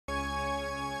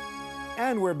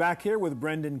And we're back here with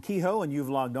Brendan Kehoe, and you've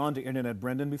logged on to Internet.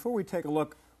 Brendan, before we take a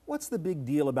look, what's the big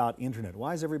deal about Internet?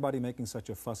 Why is everybody making such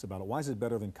a fuss about it? Why is it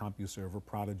better than CompuServe,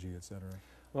 Prodigy, etc.?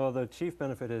 Well, the chief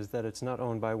benefit is that it's not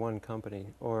owned by one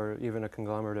company or even a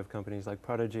conglomerate of companies like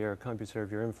Prodigy or CompuServe.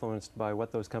 You're influenced by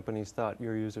what those companies thought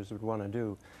your users would want to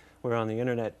do. Where on the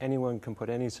Internet, anyone can put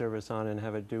any service on and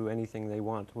have it do anything they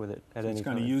want with it at any time. It's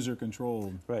kind of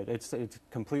user-controlled. Right. It's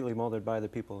completely molded by the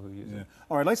people who use it.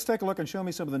 All right, let's take a look and show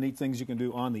me some of the neat things you can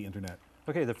do on the Internet.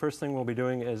 Okay, the first thing we'll be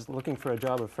doing is looking for a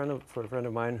job for a friend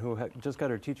of mine who just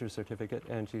got her teacher's certificate,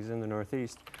 and she's in the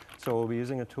Northeast. So we'll be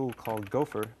using a tool called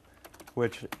Gopher,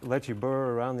 which lets you burrow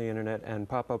around the Internet and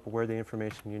pop up where the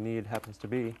information you need happens to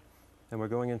be. And we're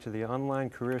going into the Online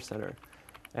Career Center.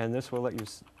 And this will let you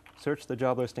search the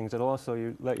job listings. It'll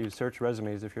also let you search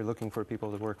resumes if you're looking for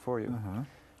people to work for you.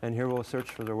 And here we'll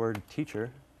search for the word teacher.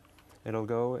 It'll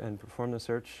go and perform the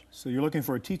search. So you're looking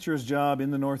for a teacher's job in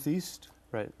the Northeast?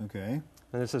 Right. Okay.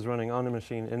 And this is running on a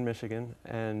machine in Michigan.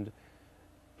 And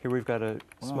here we've got a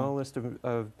small list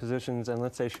of positions. And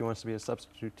let's say she wants to be a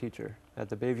substitute teacher at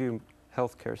the Bayview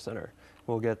Healthcare Center.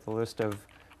 We'll get the list of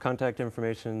contact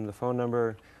information, the phone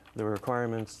number, the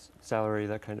requirements, salary,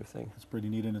 that kind of thing. That's pretty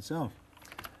neat in itself.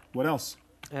 What else?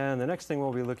 And the next thing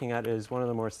we'll be looking at is one of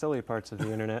the more silly parts of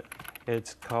the Internet.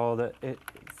 It's called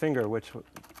Finger, which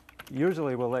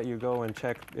usually will let you go and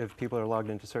check if people are logged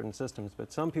into certain systems.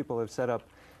 But some people have set up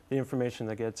the information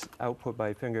that gets output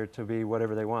by Finger to be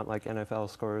whatever they want, like NFL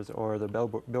scores or the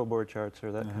Billboard charts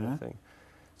or that kind of thing.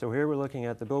 So here we're looking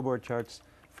at the Billboard charts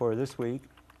for this week.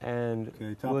 And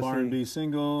top R&B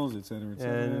singles, et cetera, et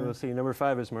cetera. And we'll see number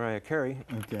 5 is Mariah Carey.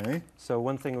 Okay. So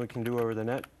one thing we can do over the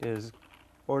net is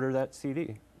order that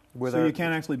CD. So you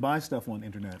can't actually buy stuff on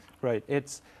Internet. Right.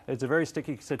 It's a very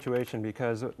sticky situation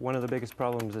because one of the biggest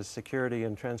problems is security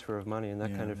and transfer of money and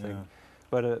that kind of thing.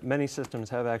 But many systems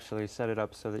have actually set it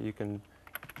up so that you can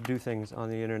do things on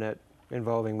the Internet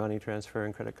involving money transfer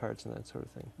and credit cards and that sort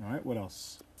of thing. All right. What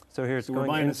else? So here's we're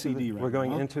buying a CD we're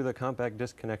going into the compact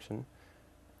disc connection.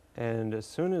 And as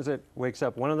soon as it wakes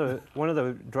up, one of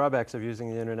the drawbacks of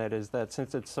using the Internet is that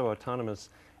since it's so autonomous,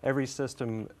 every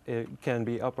system can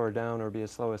be up or down or be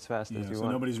as slow as fast as you want.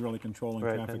 So nobody's really controlling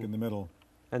traffic in the middle.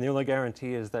 And the only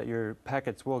guarantee is that your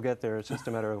packets will get there. It's just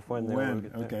a matter of when they will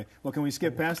get there. Okay. Well, can we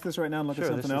skip past this right now and look at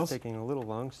something else? This is taking a little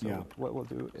long, so what we'll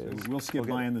do is... we'll skip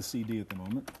buying the CD at the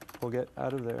moment. We'll get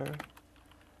out of there.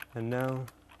 And now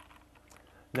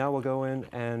we'll go in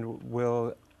and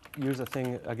we'll use a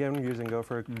thing, again using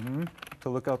Gopher, to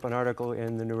look up an article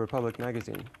in the New Republic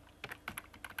magazine.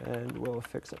 And we'll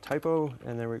fix a typo,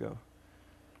 and there we go.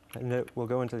 And we'll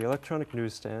go into the electronic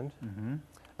newsstand.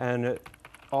 And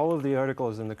all of the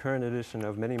articles in the current edition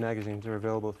of many magazines are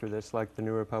available through this, like the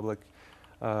New Republic,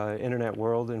 Internet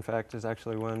World, in fact, is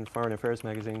actually one, Foreign Affairs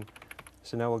magazine.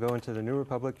 So now we'll go into the New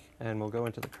Republic, and we'll go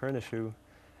into the current issue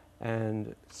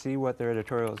and see what their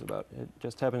editorial is about. It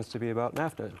just happens to be about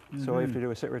NAFTA. So all you have to do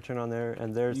is hit return on there,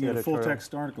 and there's the editorial. Full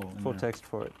text article. Full text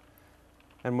for it.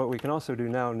 And what we can also do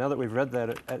now that we've read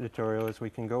that editorial, is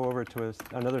we can go over to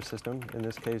another system, in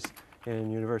this case in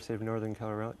University of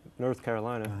North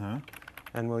Carolina,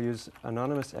 and we'll use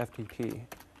anonymous FTP.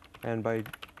 And by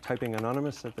typing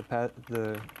anonymous at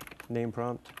the name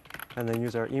prompt, and then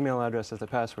use our email address as the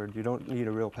password, you don't need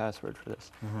a real password for this.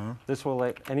 This will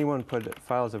let anyone put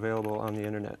files available on the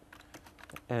Internet.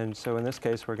 And so in this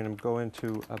case, we're going to go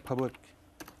into a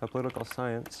political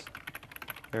science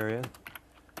area.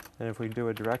 And if we do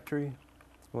a directory,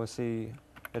 we'll see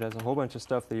it has a whole bunch of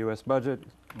stuff, the U.S. budget.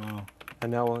 And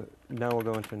now we'll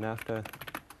go into NAFTA.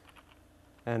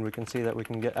 And we can see that we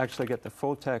can actually get the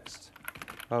full text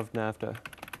of NAFTA,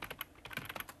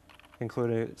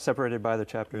 including separated by the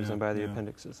chapters and by the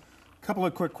appendixes. A couple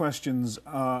of quick questions.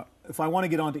 If I want to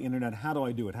get onto Internet, how do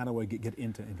I do it? How do I get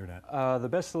into Internet? The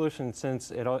best solution,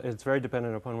 since it's very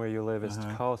dependent upon where you live, is to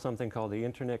call something called the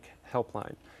Internet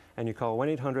Helpline. And you call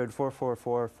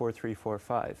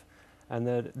 1-800-444-4345. And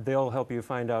then they'll help you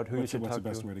find out who you should talk to.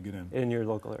 What's the best way to get in your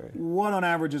local area. What on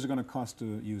average is it going to cost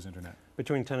to use Internet?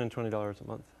 Between $10 and $20 a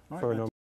month for a normal